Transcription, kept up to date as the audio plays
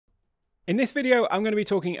In this video, I'm going to be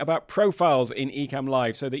talking about profiles in Ecamm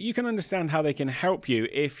Live so that you can understand how they can help you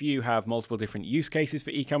if you have multiple different use cases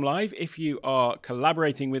for Ecamm Live, if you are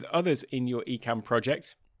collaborating with others in your Ecamm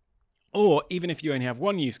project, or even if you only have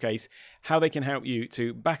one use case, how they can help you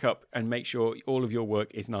to back up and make sure all of your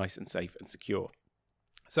work is nice and safe and secure.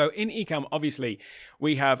 So in Ecamm, obviously,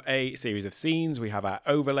 we have a series of scenes, we have our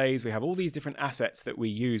overlays, we have all these different assets that we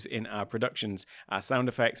use in our productions, our sound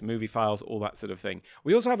effects, movie files, all that sort of thing.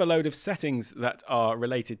 We also have a load of settings that are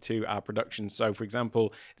related to our production. So for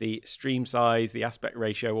example, the stream size, the aspect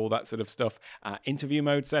ratio, all that sort of stuff, interview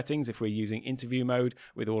mode settings, if we're using interview mode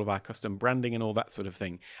with all of our custom branding and all that sort of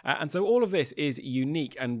thing. And so all of this is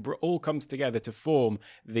unique and all comes together to form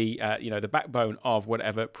the, the backbone of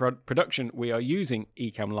whatever production we are using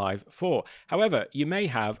Ecamm Live for. However, you may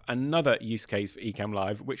have another use case for Ecamm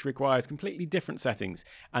Live which requires completely different settings,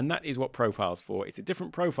 and that is what profile's for. It's a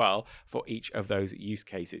different profile for each of those use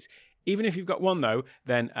cases. Even if you've got one though,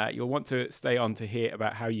 then you'll want to stay on to hear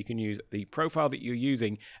about how you can use the profile that you're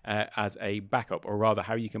using as a backup, or rather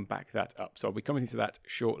how you can back that up. So I'll be coming to that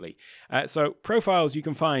shortly. So profiles you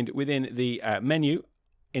can find within the menu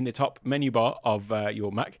in the top menu bar of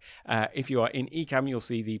your Mac. If you are in Ecamm, you'll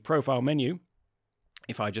see the profile menu.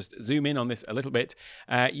 If I just zoom in on this a little bit,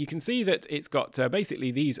 you can see that it's got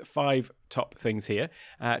basically these 5 top things here,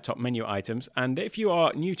 top menu items. And if you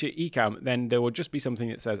are new to Ecamm, then there will just be something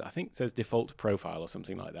that says, I think it says default profile or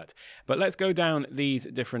something like that. But let's go down these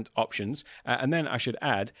different options. And then I should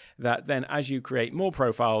add that then as you create more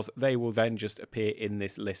profiles, they will then just appear in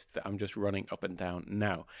this list that I'm just running up and down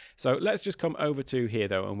now. So let's just come over to here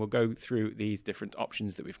though, and we'll go through these different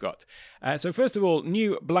options that we've got. So first of all,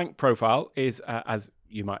 new blank profile is as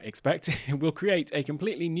you might expect, we'll create a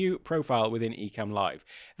completely new profile within Ecamm Live.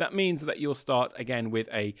 That means that you'll start again with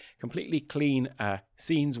a completely clean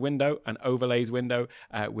scenes window, an overlays window,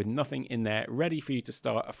 with nothing in there, ready for you to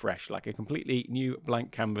start afresh, like a completely new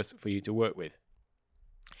blank canvas for you to work with.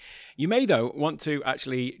 You may, though, want to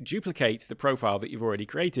actually duplicate the profile that you've already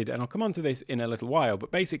created, and I'll come on to this in a little while,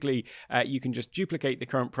 but basically you can just duplicate the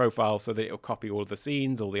current profile so that it'll copy all of the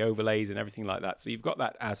scenes, all the overlays and everything like that. So you've got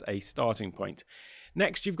that as a starting point.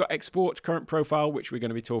 Next, you've got export current profile, which we're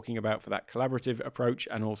going to be talking about for that collaborative approach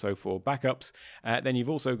and also for backups. Then you've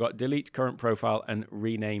also got delete current profile and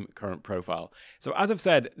rename current profile. So as I've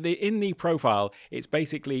said, in the profile, it's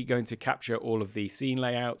basically going to capture all of the scene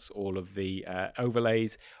layouts, all of the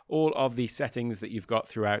overlays, all of the settings that you've got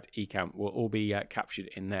throughout Ecamm will all be captured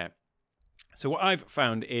in there. So what I've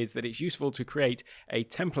found is that it's useful to create a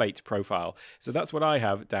template profile. So that's what I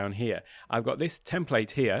have down here. I've got this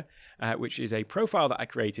template here, which is a profile that I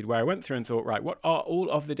created where I went through and thought, right, what are all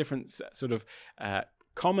of the different sort of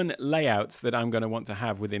common layouts that I'm going to want to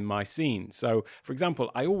have within my scene. So for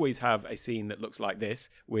example, I always have a scene that looks like this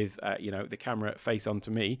with the camera face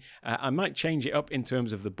onto me. I might change it up in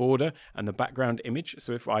terms of the border and the background image.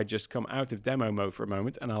 So if I just come out of demo mode for a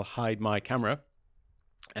moment and I'll hide my camera,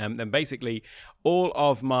 then basically all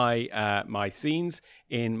of my my scenes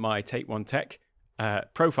in my Take One Tech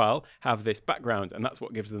profile have this background, and that's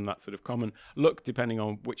what gives them that sort of common look depending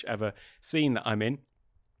on whichever scene that I'm in.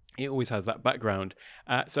 It always has that background.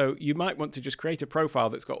 So you might want to just create a profile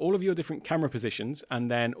that's got all of your different camera positions, and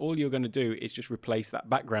then all you're going to do is just replace that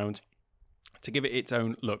background to give it its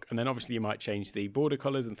own look. And then obviously you might change the border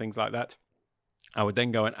colors and things like that. I would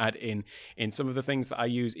then go and add in some of the things that I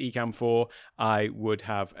use Ecamm for. I would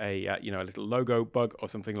have a a little logo bug or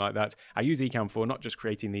something like that. I use Ecamm for not just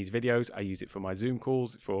creating these videos. I use it for my Zoom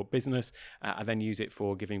calls, for business. I then use it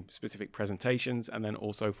for giving specific presentations, and then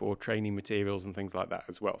also for training materials and things like that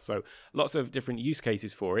as well. So lots of different use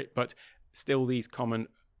cases for it, but still these common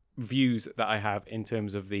views that I have in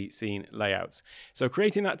terms of the scene layouts. So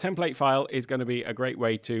creating that template file is going to be a great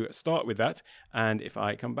way to start with that. And if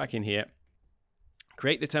I come back in here,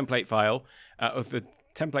 create the template file, of the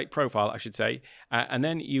template profile, I should say, and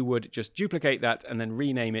then you would just duplicate that and then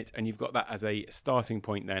rename it, and you've got that as a starting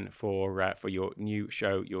point then for your new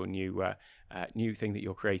show, your new thing that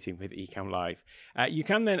you're creating with Ecamm Live. You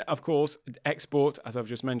can then, of course, export, as I've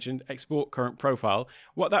just mentioned, export current profile.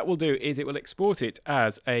 What that will do is it will export it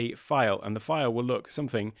as a file, and the file will look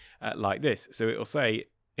something like this. So it will say,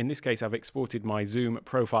 in this case, I've exported my Zoom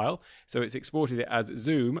profile. So it's exported it as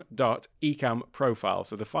zoom.ecamm profile.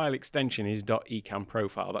 So the file extension is .ecamm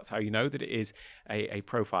profile. That's how you know that it is a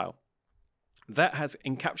profile. That has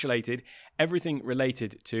encapsulated everything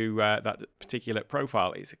related to that particular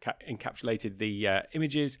profile. It's encapsulated the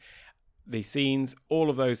images, the scenes, all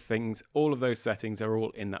of those things, all of those settings are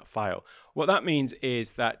all in that file. What that means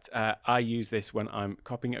is that I use this when I'm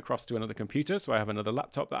copying it across to another computer. So I have another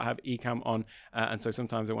laptop that I have Ecamm on, and so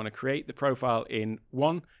sometimes I want to create the profile in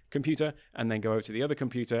one computer and then go over to the other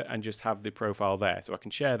computer and just have the profile there. So I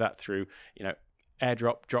can share that through,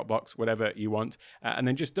 AirDrop, Dropbox, whatever you want, and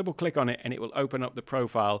then just double click on it and it will open up the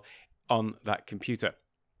profile on that computer.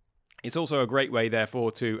 It's also a great way,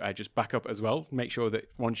 therefore, to just back up as well. Make sure that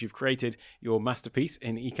once you've created your masterpiece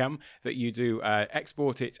in Ecamm, that you do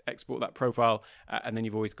export that profile, and then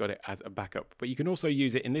you've always got it as a backup. But you can also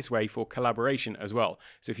use it in this way for collaboration as well.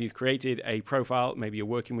 So if you've created a profile, maybe you're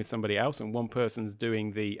working with somebody else and one person's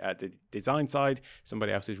doing the design side,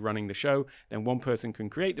 somebody else is running the show, then one person can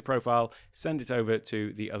create the profile, send it over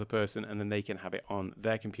to the other person, and then they can have it on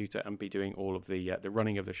their computer and be doing all of the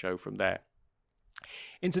running of the show from there.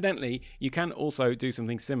 Incidentally, you can also do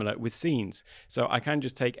something similar with scenes. So I can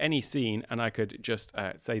just take any scene and I could just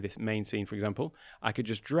say this main scene, for example. I could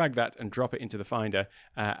just drag that and drop it into the Finder.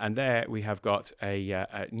 And there we have got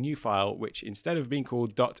a new file, which instead of being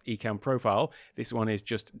called .ecamm profile, this one is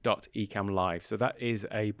just .ecamm live. So that is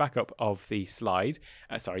a backup of the slide.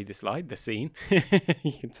 The scene.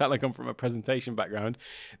 You can tell I come from a presentation background.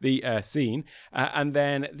 The scene. And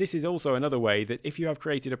then this is also another way that if you have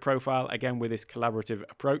created a profile, again with this collaborative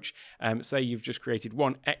approach, say you've just created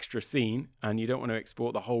one extra scene and you don't want to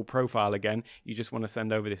export the whole profile again, you just want to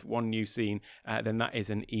send over this one new scene, then that is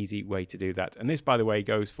an easy way to do that. And this, by the way,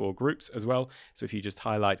 goes for groups as well. So if you just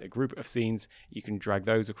highlight a group of scenes, you can drag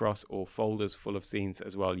those across, or folders full of scenes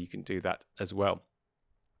as well, you can do that as well.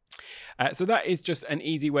 So that is just an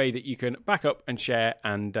easy way that you can back up and share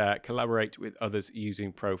and collaborate with others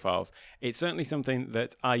using profiles. It's certainly something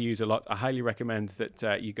that I use a lot. I highly recommend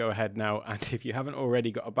that you go ahead now, and if you haven't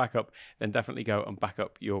already got a backup, then definitely go and back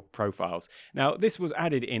up your profiles. Now, this was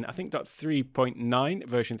added in, I think, .3.9,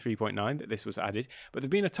 version 3.9 that this was added, but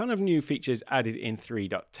there've been a ton of new features added in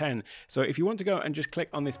 3.10. So if you want to go and just click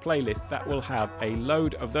on this playlist, that will have a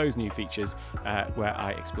load of those new features where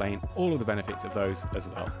I explain all of the benefits of those as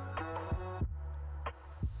well.